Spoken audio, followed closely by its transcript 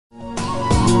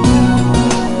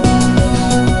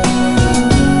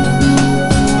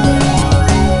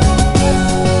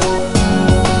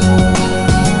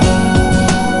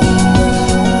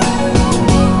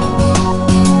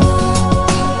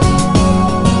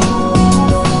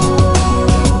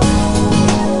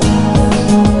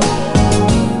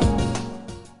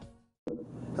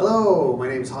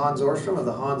Hans Orstrom of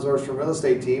the Hans Orstrom Real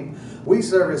Estate Team. We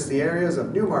service the areas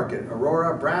of Newmarket,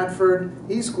 Aurora, Bradford,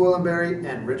 East Gwillimbury,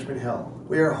 and Richmond Hill.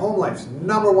 We are HomeLife's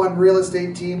 #1 real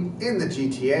estate team in the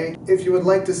GTA. If you would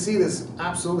like to see this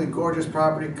absolutely gorgeous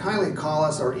property, kindly call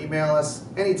us or email us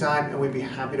anytime and we'd be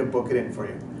happy to book it in for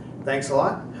you. Thanks a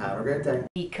lot. Have a great day.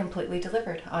 He completely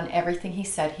delivered on everything he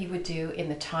said he would do in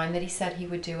the time that he said he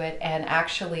would do it, and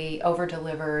actually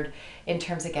over-delivered in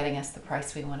terms of getting us the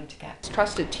price we wanted to get.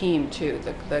 Trusted team too,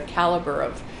 the caliber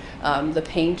of the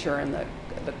painter and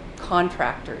the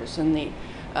contractors and the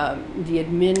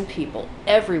admin people,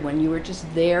 everyone. You were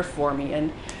just there for me,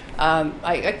 and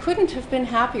I couldn't have been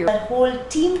happier. The whole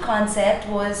team concept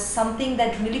was something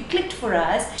that really clicked for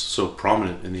us. So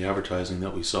prominent in the advertising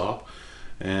that we saw.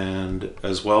 And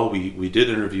as well, we did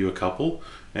interview a couple,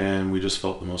 and we just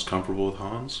felt the most comfortable with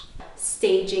Hans.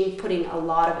 Staging, putting a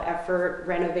lot of effort,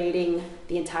 renovating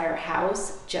the entire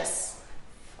house just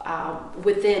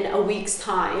within a week's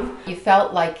time. You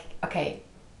felt like, okay,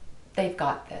 they've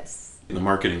got this. The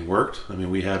marketing worked. I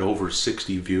mean, we had over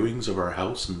 60 viewings of our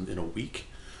house in a week.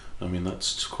 I mean,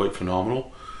 that's quite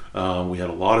phenomenal. We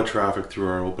had a lot of traffic through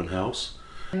our open house.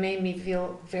 It made me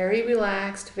feel very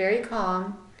relaxed, very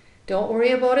calm. Don't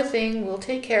worry about a thing, we'll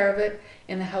take care of it.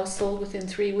 And the house sold within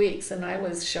 3 weeks, and I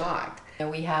was shocked.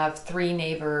 We have 3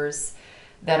 neighbors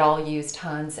that all used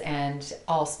Hans and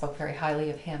all spoke very highly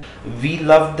of him. We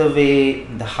loved the way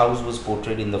the house was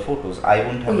portrayed in the photos. I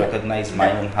wouldn't have recognized my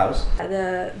own house.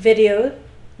 The video,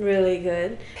 really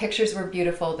good. Pictures were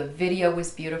beautiful, the video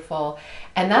was beautiful,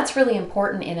 and that's really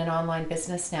important in an online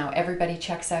business now. Everybody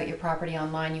checks out your property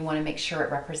online. You want to make sure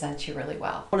it represents you really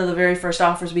well. One of the very first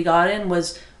offers we got in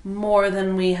was more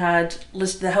than we had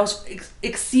listed the house,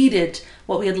 exceeded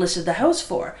what we had listed the house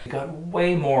for. We got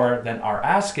way more than our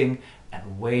asking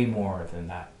and way more than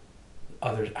that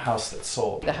other house that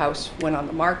sold. The house went on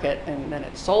the market and then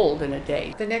it sold in a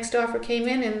day. The next offer came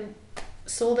in and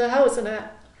sold the house, and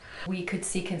we could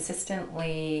see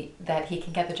consistently that he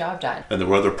can get the job done. And there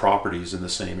were other properties in the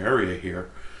same area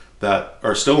here that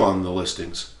are still on the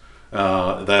listings,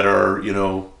 that are, you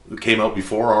know, came out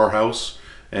before our house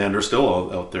and are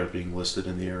still out there being listed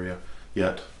in the area,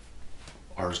 yet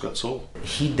ours got sold.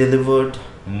 He delivered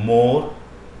more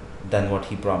than what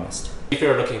he promised. If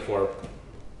you're looking for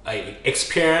an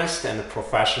experienced and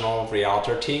professional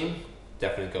realtor team,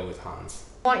 definitely go with Hans.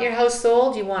 you want your house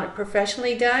sold, you want it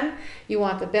professionally done, you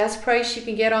want the best price you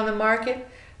can get on the market,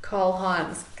 call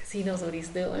Hans, because he knows what he's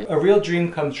doing. A real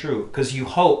dream come true, because you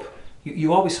hope,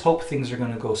 you always hope things are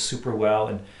going to go super well,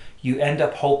 and you end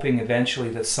up hoping eventually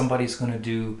that somebody's going to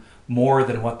do more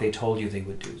than what they told you they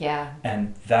would do. Yeah.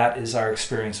 And that is our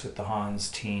experience with the Hans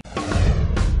team.